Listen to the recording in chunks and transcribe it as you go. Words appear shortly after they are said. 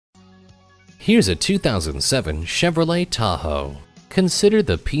Here's a 2007 Chevrolet Tahoe. Consider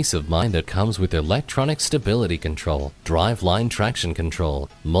the peace of mind that comes with electronic stability control, driveline traction control,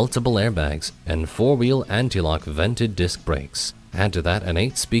 multiple airbags, and four-wheel anti-lock vented disc brakes. Add to that an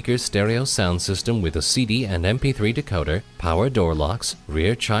 8-speaker stereo sound system with a CD and MP3 decoder, power door locks,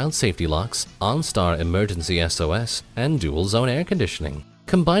 rear child safety locks, OnStar emergency SOS, and dual-zone air conditioning.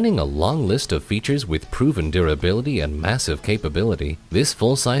 Combining a long list of features with proven durability and massive capability, this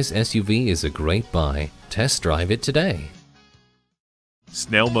full-size SUV is a great buy. Test drive it today.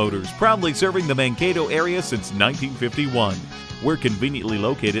 Snell Motors, proudly serving the Mankato area since 1951. We're conveniently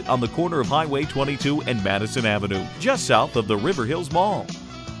located on the corner of Highway 22 and Madison Avenue, just south of the River Hills Mall.